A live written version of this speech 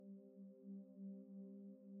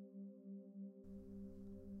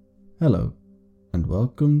Hello, and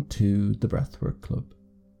welcome to the Breathwork Club,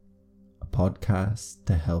 a podcast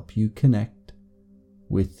to help you connect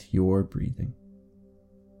with your breathing.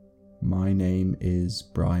 My name is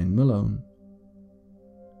Brian Malone,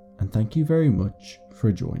 and thank you very much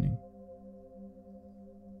for joining.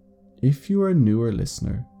 If you are a newer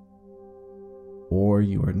listener, or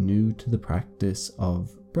you are new to the practice of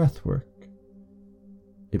breathwork,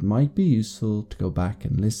 it might be useful to go back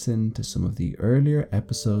and listen to some of the earlier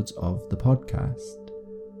episodes of the podcast,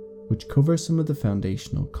 which cover some of the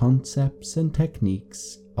foundational concepts and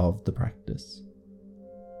techniques of the practice.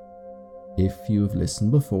 If you have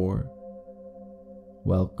listened before,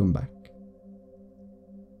 welcome back.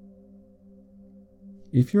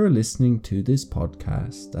 If you're listening to this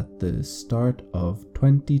podcast at the start of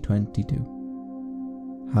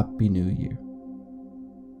 2022, Happy New Year.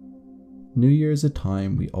 New Year is a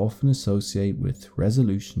time we often associate with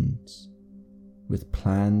resolutions, with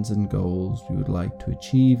plans and goals we would like to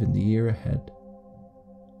achieve in the year ahead.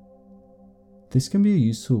 This can be a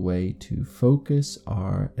useful way to focus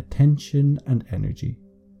our attention and energy,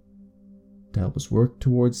 to help us work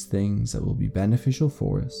towards things that will be beneficial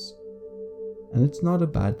for us, and it's not a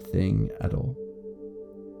bad thing at all.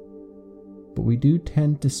 But we do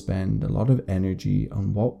tend to spend a lot of energy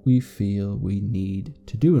on what we feel we need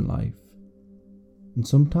to do in life, and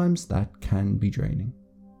sometimes that can be draining.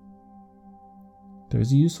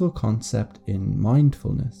 There's a useful concept in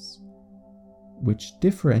mindfulness which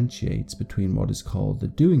differentiates between what is called the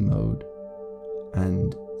doing mode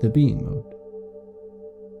and the being mode.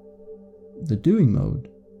 The doing mode,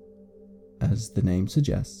 as the name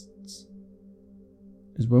suggests,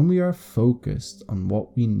 is when we are focused on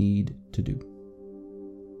what we need to do.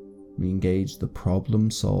 We engage the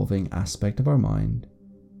problem-solving aspect of our mind,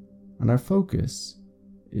 and our focus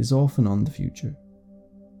is often on the future.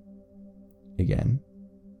 Again,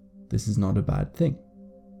 this is not a bad thing,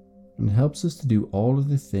 and it helps us to do all of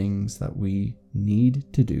the things that we need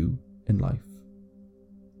to do in life.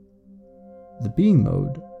 The being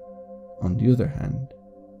mode, on the other hand,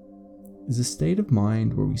 is a state of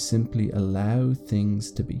mind where we simply allow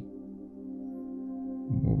things to be,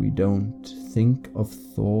 where we don't think of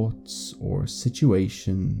thoughts or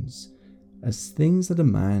situations as things that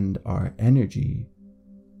demand our energy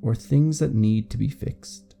or things that need to be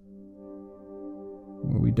fixed,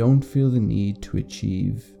 where we don't feel the need to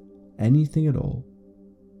achieve anything at all,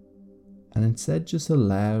 and instead just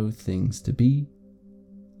allow things to be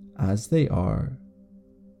as they are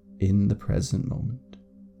in the present moment.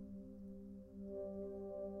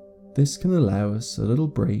 This can allow us a little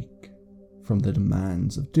break from the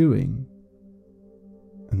demands of doing,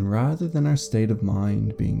 and rather than our state of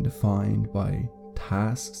mind being defined by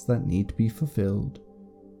tasks that need to be fulfilled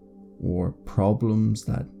or problems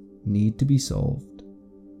that need to be solved,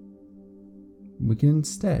 we can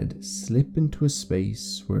instead slip into a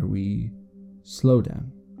space where we slow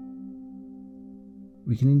down.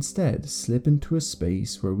 We can instead slip into a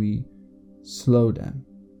space where we slow down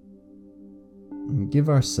and give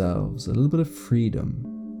ourselves a little bit of freedom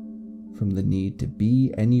from the need to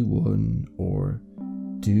be anyone or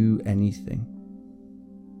do anything.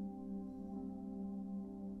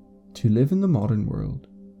 To live in the modern world,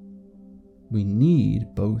 we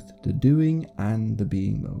need both the doing and the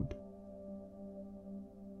being mode.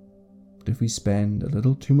 But if we spend a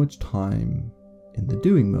little too much time in the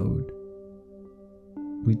doing mode,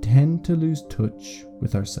 we tend to lose touch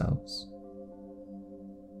with ourselves.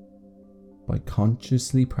 By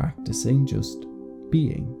consciously practicing just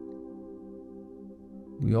being,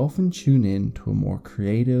 we often tune in to a more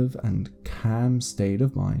creative and calm state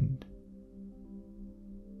of mind,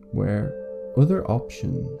 where other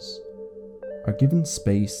options are given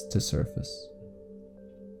space to surface.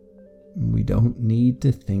 We don't need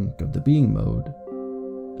to think of the being mode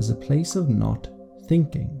as a place of not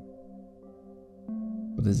thinking,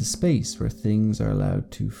 but as a space where things are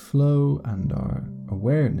allowed to flow and our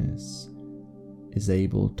awareness is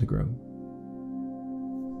able to grow.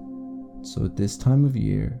 So at this time of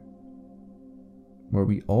year, where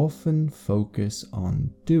we often focus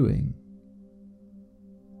on doing,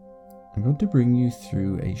 I'm going to bring you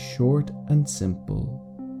through a short and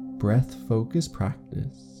simple breath-focused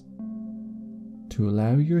practice to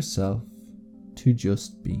allow yourself to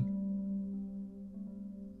just be.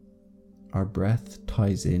 Our breath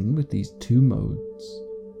ties in with these two modes,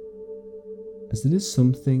 as it is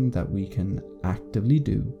something that we can actively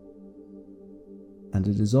do, and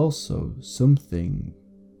it is also something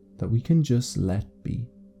that we can just let be.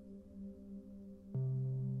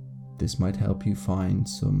 This might help you find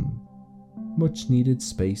some much needed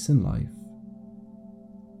space in life,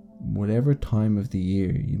 whatever time of the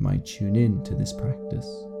year you might tune in to this practice.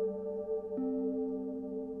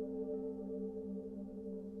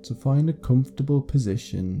 So find a comfortable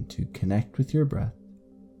position to connect with your breath,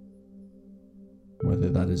 whether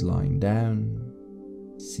that is lying down,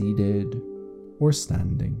 seated, or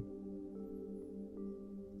standing.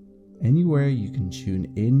 Anywhere you can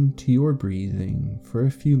tune in to your breathing for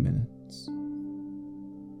a few minutes.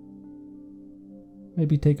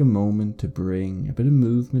 Maybe take a moment to bring a bit of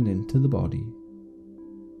movement into the body.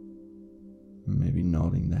 Maybe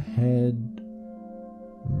nodding the head,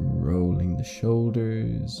 rolling the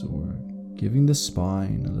shoulders, or giving the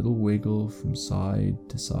spine a little wiggle from side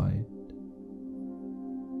to side.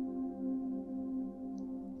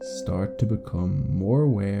 Start to become more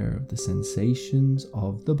aware of the sensations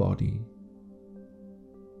of the body.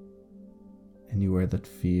 Anywhere that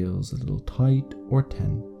feels a little tight or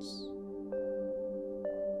tense.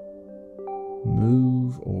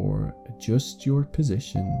 Move or adjust your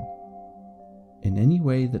position in any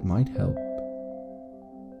way that might help.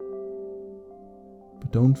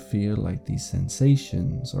 But don't feel like these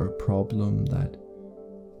sensations are a problem that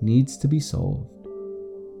needs to be solved.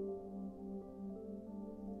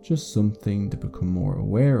 Just something to become more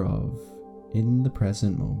aware of in the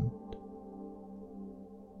present moment.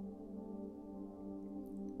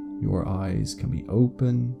 Your eyes can be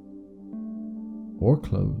open or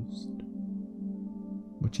closed,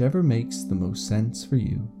 whichever makes the most sense for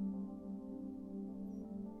you.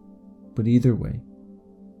 But either way,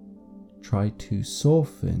 try to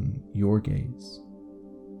soften your gaze.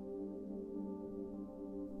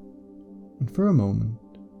 And for a moment,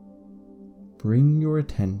 bring your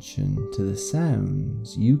attention to the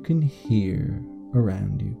sounds you can hear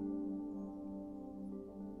around you.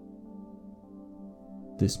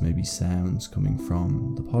 This may be sounds coming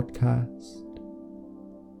from the podcast,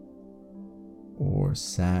 or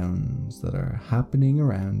sounds that are happening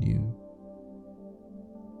around you.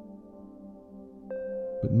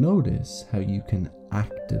 But notice how you can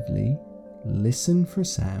actively listen for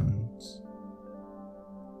sounds,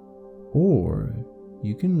 or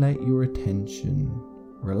you can let your attention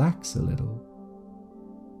relax a little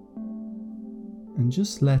and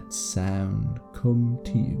just let sound come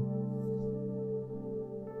to you.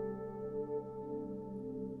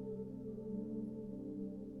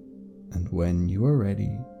 And when you are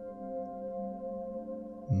ready,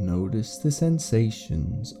 notice the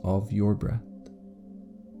sensations of your breath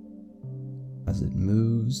as it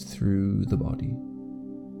moves through the body.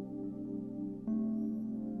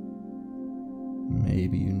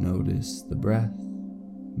 Maybe you notice the breath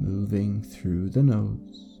moving through the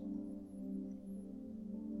nose,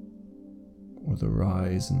 or the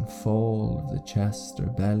rise and fall of the chest or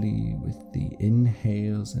belly with the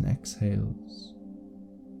inhales and exhales.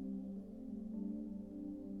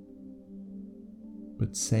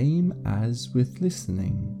 But same as with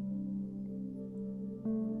listening,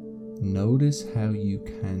 notice how you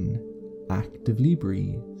can actively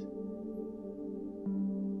breathe,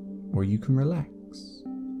 or you can relax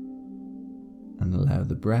and allow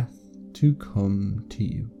the breath to come to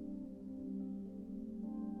you.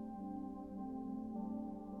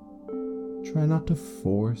 Try not to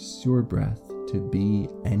force your breath to be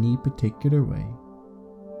any particular way,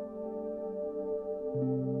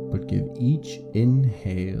 but give each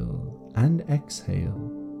inhale and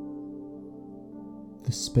exhale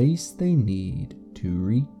the space they need to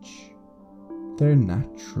reach their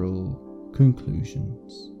natural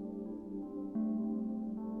conclusions.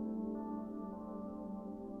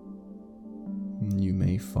 You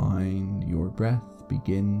may find your breath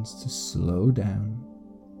begins to slow down,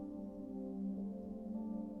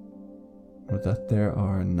 or that there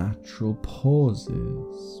are natural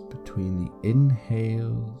pauses between the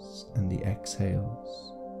inhales and the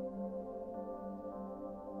exhales.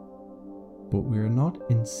 But we are not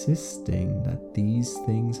insisting that these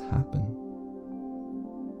things happen.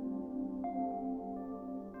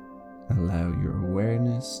 Allow your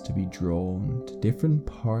awareness to be drawn to different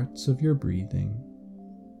parts of your breathing,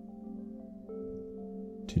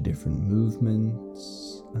 to different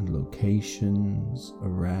movements and locations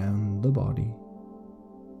around the body.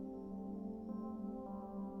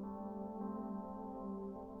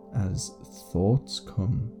 As thoughts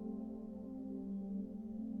come,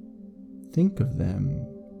 think of them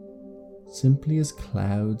simply as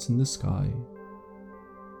clouds in the sky,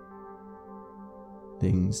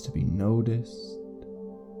 things to be noticed,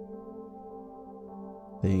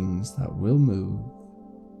 things that will move,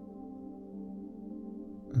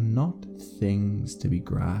 and not things to be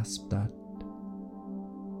grasped at.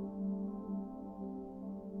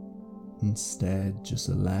 instead just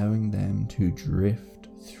allowing them to drift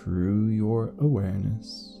through your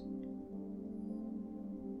awareness.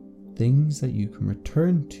 Things that you can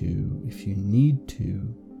return to if you need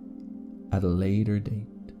to at a later date.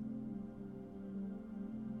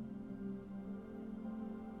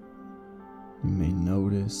 You may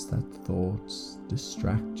notice that thoughts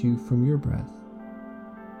distract you from your breath,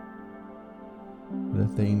 but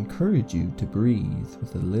if they encourage you to breathe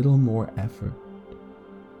with a little more effort,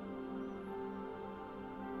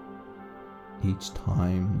 each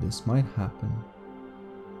time this might happen,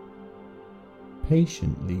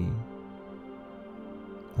 patiently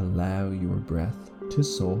allow your breath to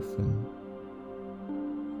soften.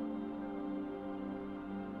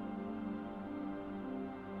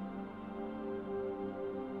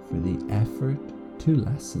 For the effort to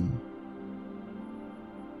lessen,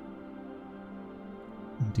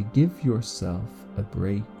 and to give yourself a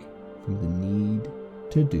break from the need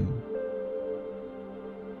to do,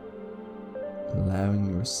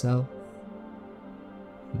 allowing yourself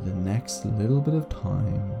for the next little bit of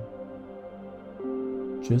time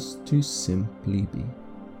just to simply be.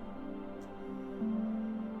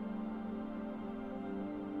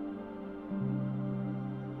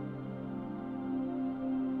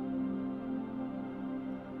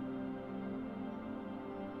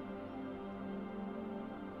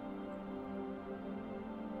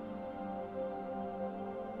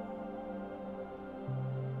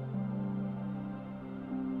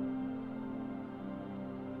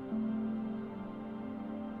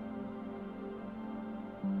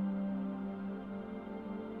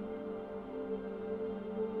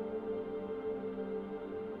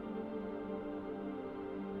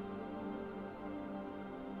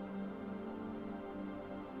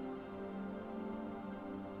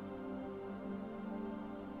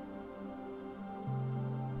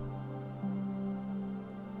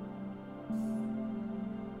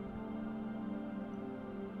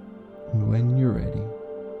 And when you're ready,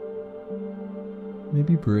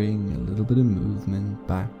 maybe bring a little bit of movement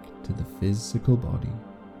back to the physical body.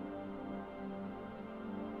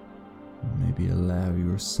 Maybe allow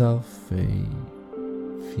yourself a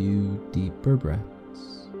few deeper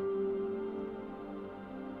breaths.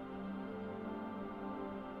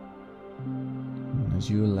 And as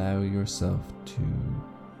you allow yourself to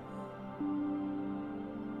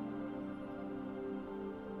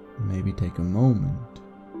maybe take a moment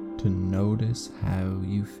to notice how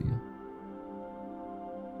you feel.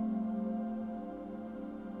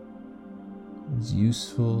 As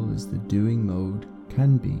useful as the doing mode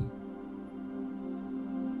can be,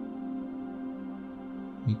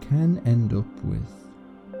 we can end up with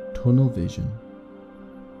tunnel vision,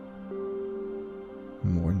 a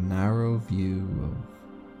more narrow view of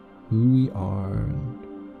who we are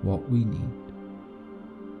and what we need.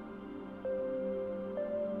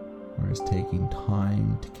 Whereas taking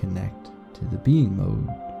time to connect to the being mode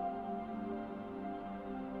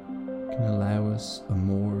can allow us a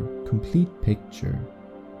more complete picture,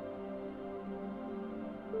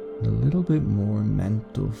 and a little bit more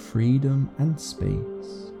mental freedom and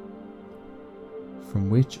space from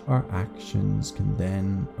which our actions can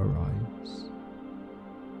then arise.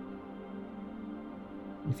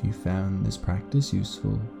 If you found this practice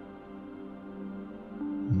useful,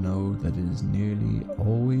 know that it is nearly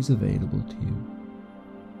always available to you.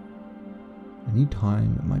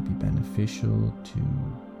 Anytime it might be beneficial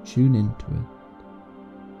to tune into it.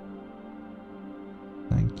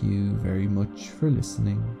 Thank you very much for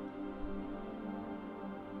listening,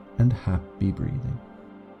 and happy breathing.